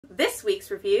This week's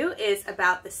review is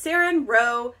about the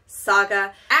Ceryn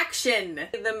Saga action.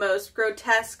 The most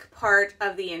grotesque part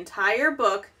of the entire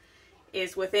book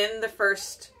is within the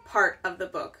first part of the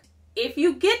book. If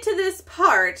you get to this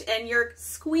part and you're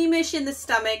squeamish in the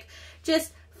stomach,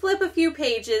 just flip a few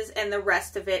pages and the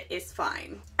rest of it is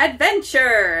fine.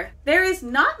 Adventure! There is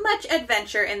not much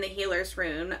adventure in the Healer's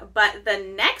Rune, but the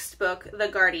next book, The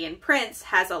Guardian Prince,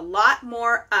 has a lot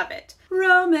more of it.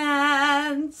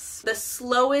 Romance! The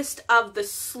slowest of the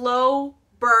slow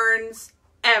burns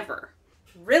ever.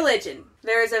 Religion.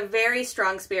 There is a very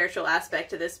strong spiritual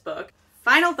aspect to this book.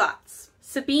 Final thoughts.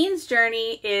 Sabine's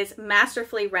journey is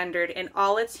masterfully rendered in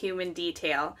all its human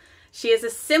detail. She is a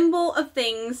symbol of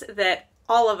things that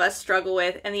all of us struggle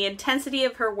with, and the intensity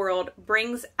of her world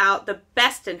brings out the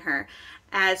best in her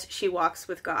as she walks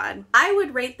with God. I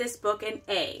would rate this book an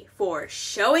A for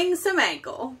showing some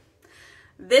ankle.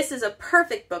 This is a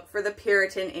perfect book for the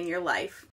Puritan in your life.